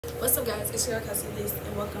What's up, guys? It's your girl KelseaAlysse,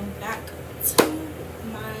 and welcome back to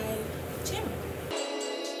my channel.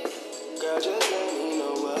 Girl, just let me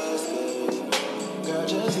know what's good. Girl,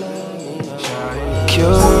 just let me know what's good.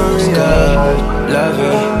 Curious, love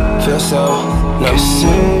it, feel so nice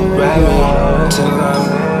till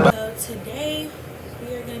I'm. So today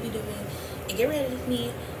we are gonna be doing a get ready with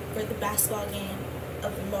me for the basketball game,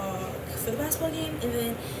 a vlog for the basketball game, and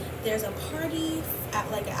then there's a party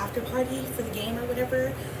at like an after party for the game or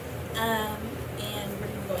whatever. And we're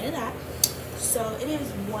gonna go into that. So it is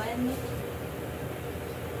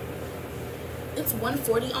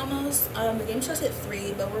 1:40 almost. The game starts at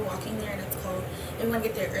 3, but we're walking there and it's cold, and we want to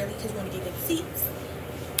get there early because we want to get good seats.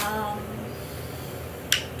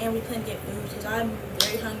 And we plan to get food because I'm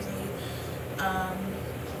very hungry.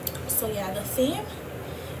 So yeah, the theme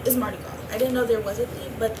is Mardi Gras. I didn't know there was a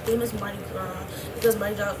theme, but the theme is Mardi Gras because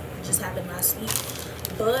Mardi Gras just happened last week.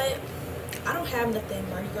 But I don't have nothing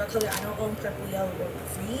Mardi Gras color. I don't own purple, yellow, or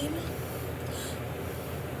green.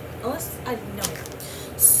 Unless I know.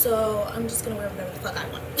 So I'm just gonna wear whatever the fuck I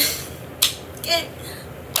want. Okay.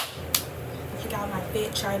 Pick out my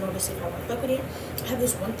fit, try it on to see if I want to fuck with it. I have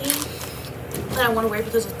this one thing that I want to wear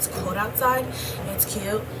because it's cold outside and it's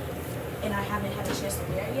cute. And I haven't had a chance to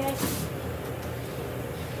wear it yet.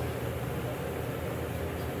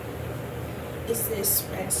 It's this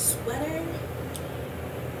red sweater.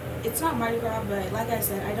 It's not Mardi Gras, but like I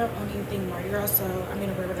said, I don't own anything Mardi Gras, so I'm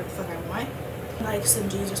gonna wear whatever the fuck I want, like some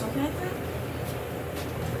jeans or something like that.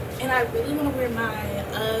 And I really want to wear my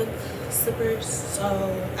UGG slippers,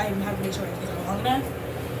 so I have to make sure it's long enough.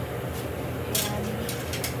 And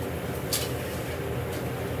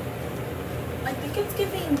I think it's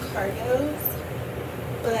giving cargos,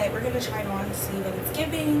 but we're gonna try it on to see what it's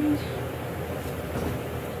giving.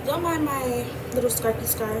 Don't mind my little scarfy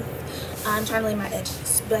scarf. I'm trying to lay my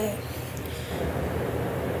edges, but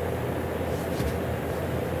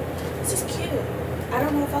this is cute. I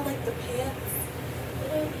don't know if I like the pants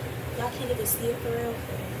with it. Y'all can't even see it for real.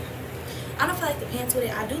 I don't know if I like the pants with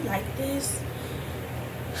it. I do like this.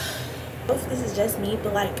 Both this is just me,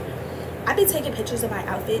 but like I've been taking pictures of my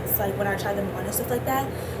outfits, like when I try them on and stuff like that,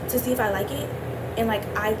 to see if I like it. And like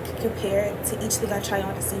I compare it to each thing I try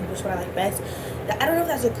on to see which one I like best. I don't know if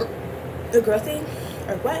that's the girl thing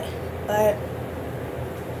or what, but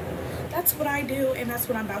that's what I do and that's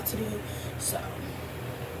what I'm about to do. So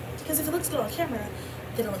because if it looks good on camera,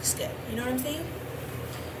 then it looks good, you know what I'm saying?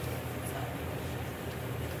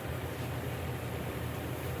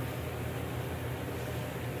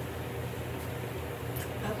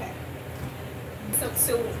 Okay.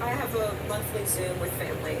 So I have a monthly Zoom with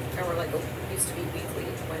family, or like it used to be weekly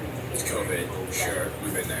when it's COVID. Sure,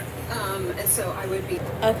 we've been there. And so I would be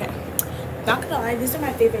okay. Not gonna lie, these are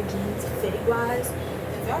my favorite jeans fitting wise.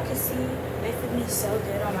 If y'all can see, they fit me so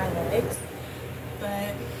good on my legs.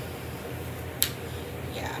 But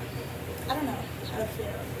yeah, I don't know how to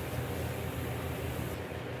feel.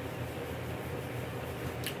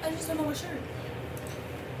 I just don't know what shirt.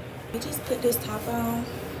 I just put this top on.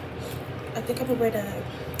 I think I'm gonna wear the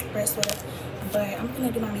red sweater, but I'm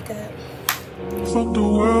gonna do my makeup. Fuck the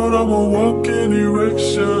world, I'ma walk in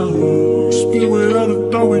erection. Spit without a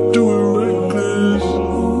thought, we do it reckless.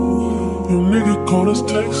 Your nigga called us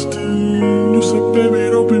texting. You said,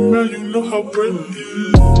 baby, don't be mad, you know how bread is.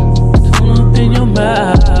 Come up in your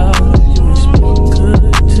mouth, you speak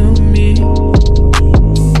good to me.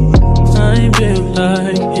 I ain't built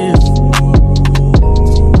like you.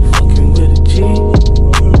 Fucking with a G.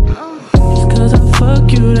 Just cause I fuck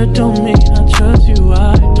you, that don't mean I trust you, I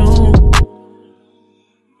don't.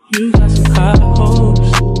 You got some high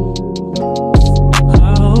hopes,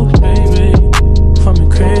 baby. From the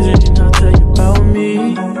crazy, I'll tell you about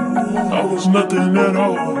me. I was nothing at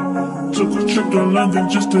all. Took a trip to London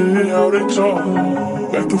just to hear how they talk.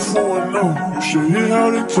 Back to 4-0, you should hear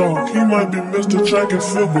how they talk. He might be Mr. Track and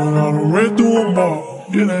Field, but I done ran through them all.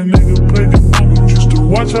 Yeah, that nigga played the game, used to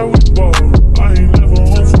watch how we ball. I ain't never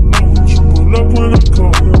home for long, but you pull up when I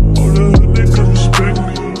call. All the hood niggas respect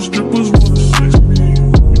me, strippers wanna sex me.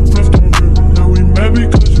 Now we mad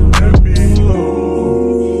because you let me low.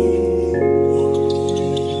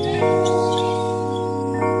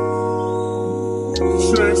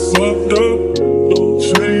 Say fucked up, don't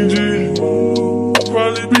change it. I'd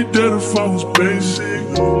probably be dead if I was basic.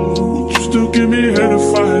 Would you still give me head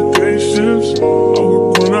if I had patience? I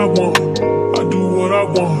work when I want, I do what I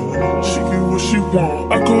want. She get what she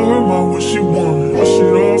want, I call her my what she want. My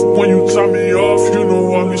shit off when you tie me off, you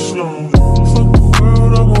know I'll be slow. Fuck the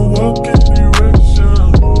world, I'ma walk in erection.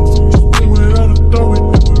 Spit without a thought, we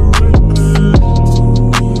do it reckless.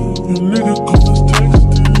 Your nigga call us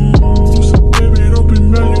texting. You said, baby, don't be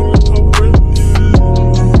mad, you know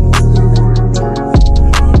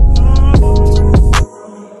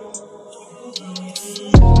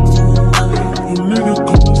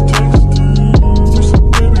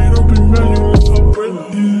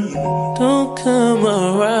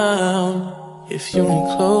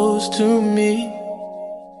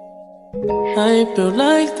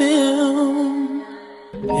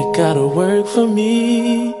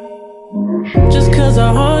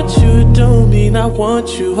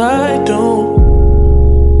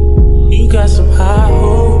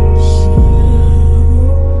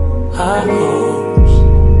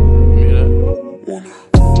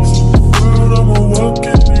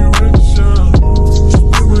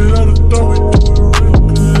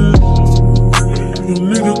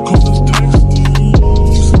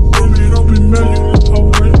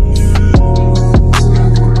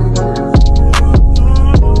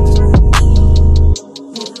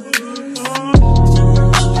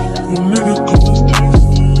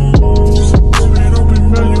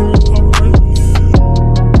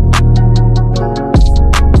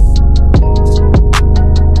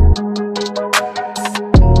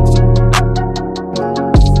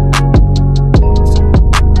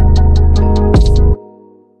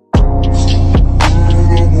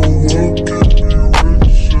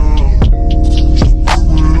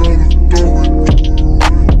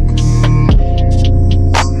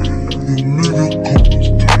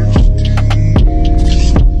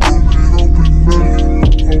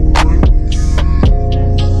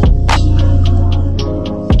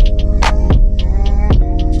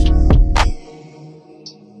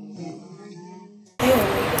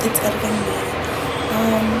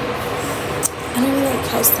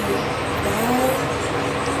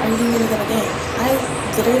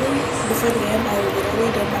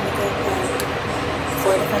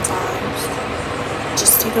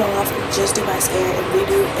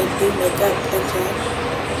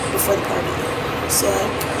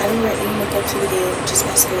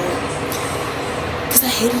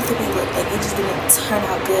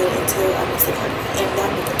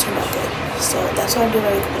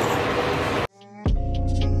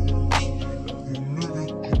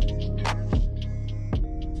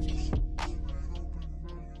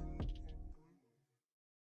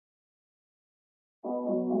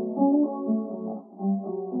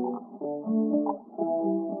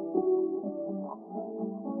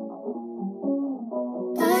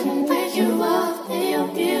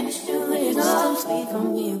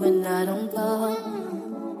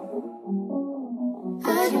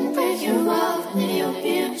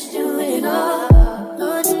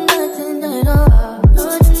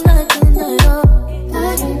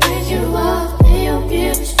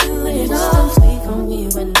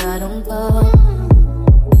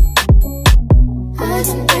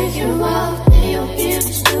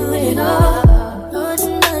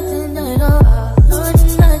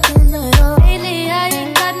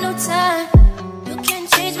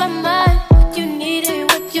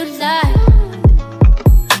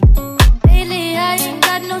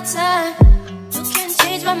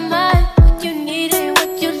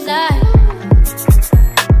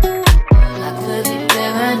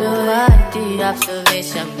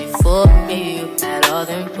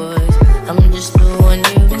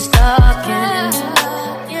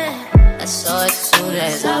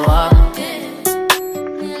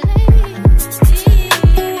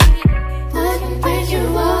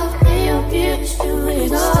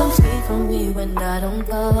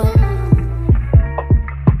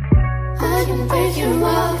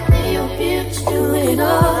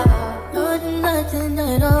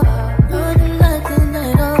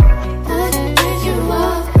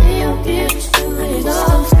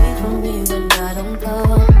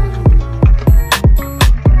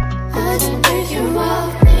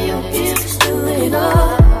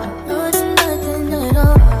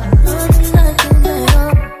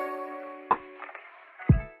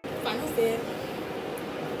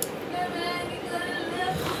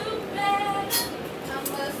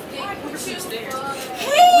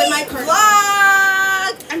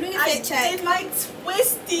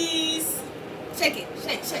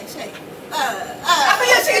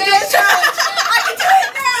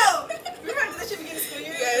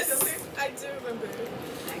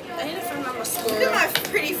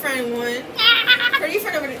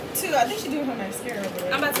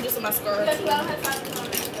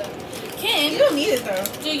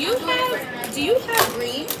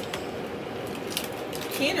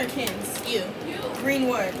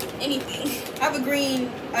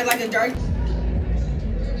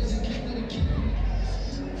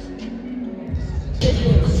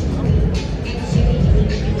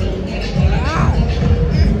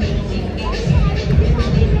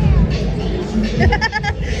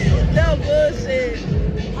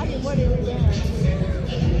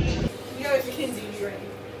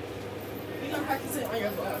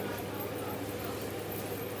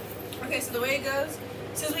Okay, so the way it goes,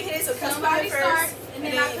 since we hit it, so Somebody first, start, and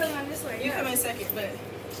then I come on this way. You come in second, but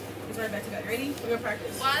it's right back to back. Ready? We're gonna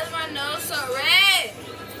practice. Why is my nose so red?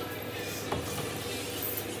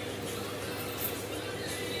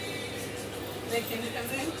 Next thing that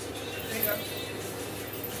comes in, there you go.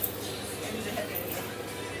 And use a headband again.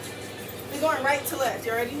 We're going right to left.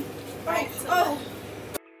 You ready? Right to left.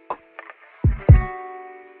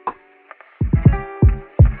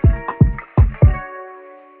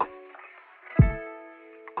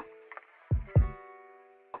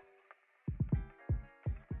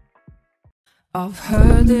 I've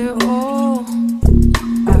heard it all.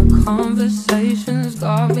 Our conversations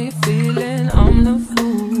got me feeling I'm the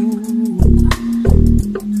fool.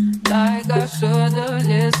 Like I should've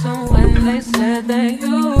listened when they said that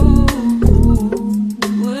you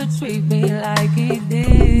would treat me like he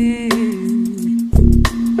did.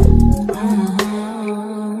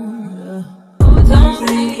 Oh, don't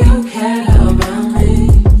think you care about me.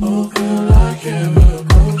 Oh, girl, I care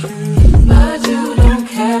about you. But you don't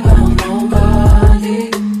care about nobody.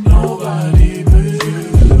 Nobody but you.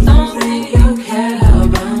 Don't think you care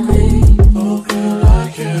about me. Oh, girl,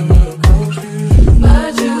 I care about you.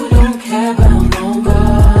 But you don't care about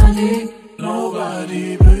nobody.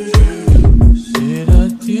 Nobody but you. Said I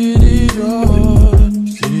did it all.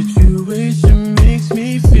 Situation makes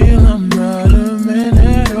me feel I'm not a man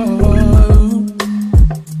at all.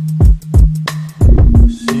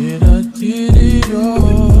 Said I did it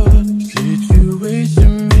all.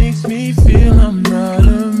 Situation makes me feel I'm not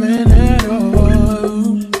a man at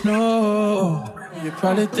all. No, you're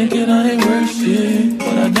probably thinking I ain't worth shit,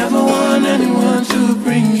 but I never want anyone to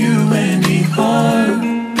bring you any harm.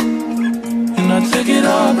 And I take it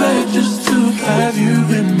all back just to have you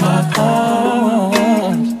in my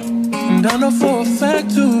arms. And I know for a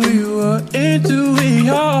fact who you are into we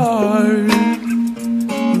are.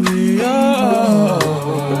 We are.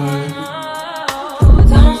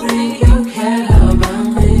 Don't think you care about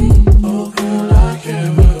me. Oh girl, I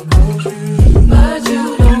care about you. But you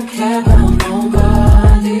don't care about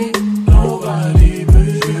nobody. Nobody but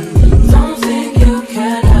you. Don't think you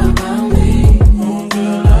care about me. Oh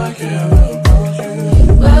girl, I care about you.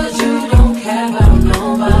 But you don't care about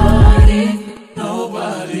nobody.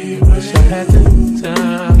 Nobody wish I had the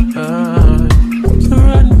time to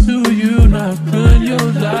run to you, not ruin your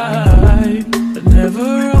life, but never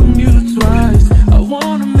wrong you twice. I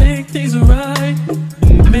wanna make things right,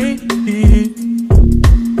 and maybe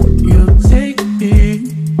you'll take me.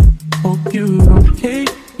 Hope you don't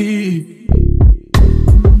hate me.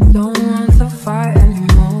 Don't want to fight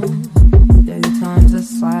anymore. Daytimes are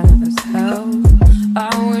silent as hell. I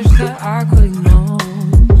wish that I could ignore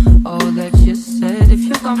all that you said. If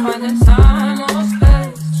you can find the time or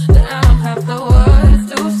space, then I don't have the words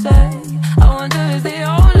to say. I wonder if the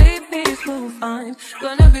only peace we'll find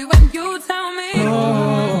gonna be when you tell me.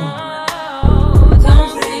 Oh,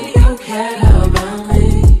 don't think you care about me.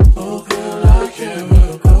 Oh girl, I care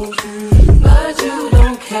about you. But you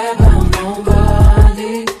don't care about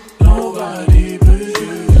nobody. Nobody but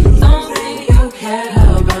you. Don't think you care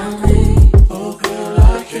about me. Oh girl,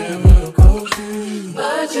 I care about you.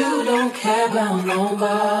 But you don't care about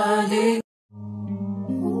nobody.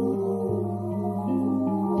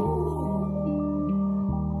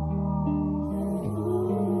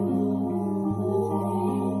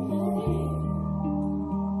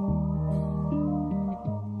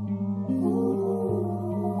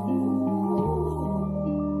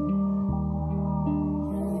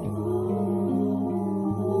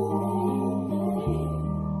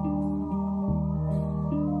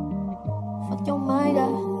 Fuck your mind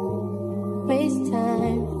up, waste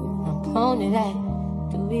time. I'm prone to that,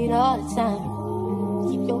 do it all the time.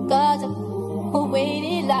 Keep your guards up, or wait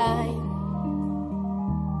in line.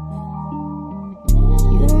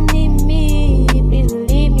 You don't need me, please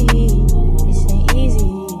believe me. This ain't easy,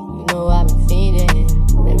 you know I've been feeding.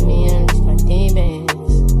 Let me unleash my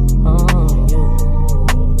demons on you.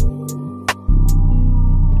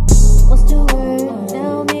 What's the word?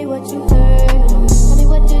 Tell me what you heard. Tell me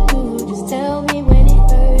what to do, just tell me when it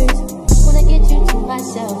hurts. Wanna get you to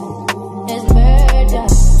myself, there's murder.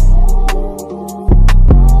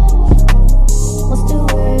 What's the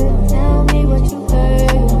word? Tell me what you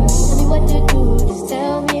heard. Tell me what to do, just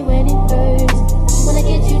tell me when it hurts. Wanna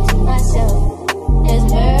get you to myself, there's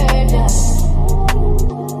murder.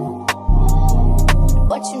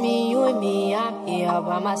 What you mean, you and me, I'm here all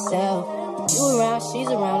by myself. You around, she's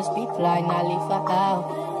around, let's be polite, not leave her out.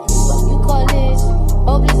 What you call this?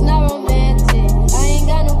 Hope it's not romantic. I ain't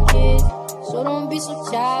got no kids, so don't be so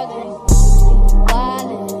childish.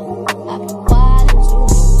 Wildin', I be wildin' too,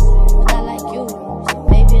 but I like you, so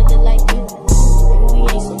baby, I look like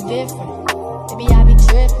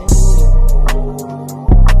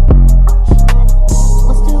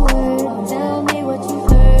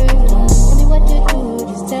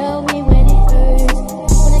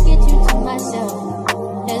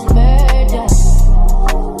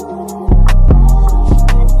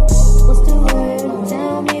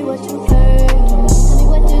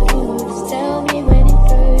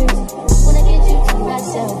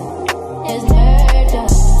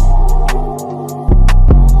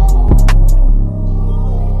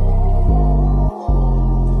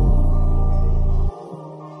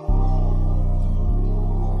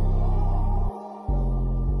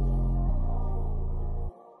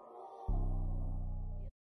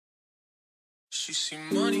She see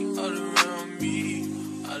money all around me.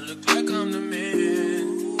 I look like I'm the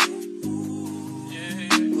man. Yeah,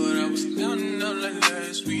 but I was down and out like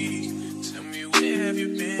last week. Tell me, where have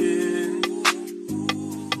you been?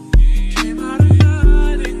 Came out of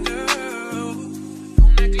hiding, girl.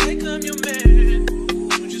 Don't act like I'm your man.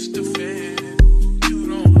 I'm just a fan. You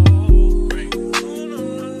don't hold ring.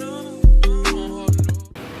 No.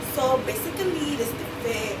 So basically, this is the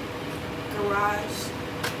fit garage.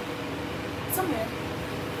 Somewhere.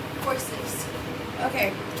 Horses.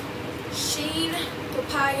 Okay. Sheen,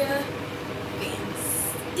 papaya, Vans.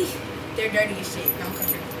 They're dirty as shit. No, I'm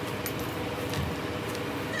coming.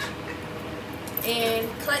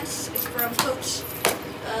 And clutch is from Coach.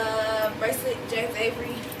 Bracelet, James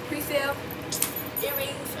Avery, pre-sale.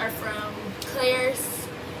 Earrings are from Claire's.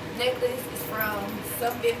 Necklace is from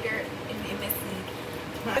some vendor in the MSC.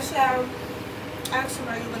 Actually,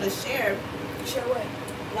 are you gonna share? Share what?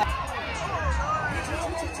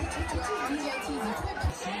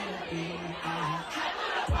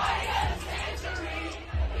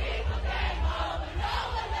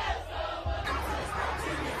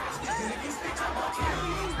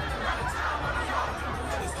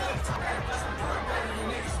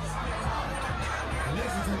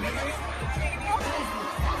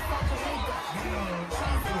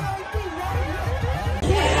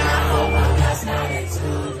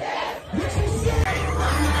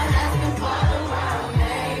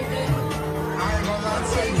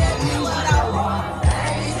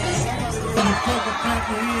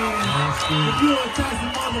 If you a Tyson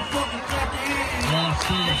motherfucker, clap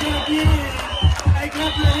your hands.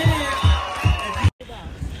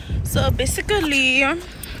 So basically,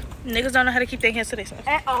 niggas don't know how to keep their hands to themselves.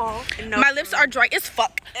 At all. No. My lips are dry as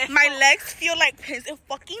fuck. My legs feel like pins and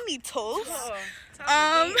fucking needles.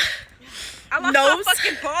 I lost nose. my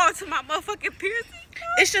fucking ball to my motherfucking piercing.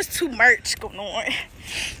 It's just too much going on.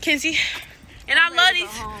 Kenzie. And I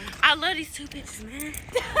love these two bitches, man.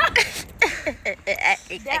 That part.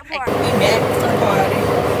 We back from the party.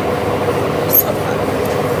 So fun.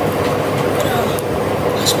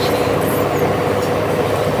 Wash my hands.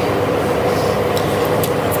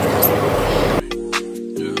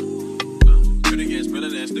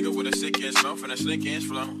 Nigga with a sick ass mouth and a slick ass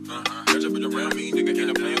flow. Catch up around me, nigga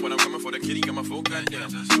ain't a plan when I'm coming for the kitty, got my full goddamn.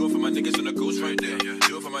 Do it for my niggas and the ghost right there.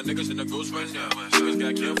 Do it for my niggas and the ghost right now. Niggas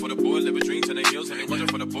got killed for the boy, living dreams in the hills, and they watching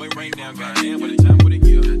for the boy right now. Goddamn, what a time, what a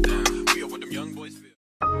year. We are what them young boys feel.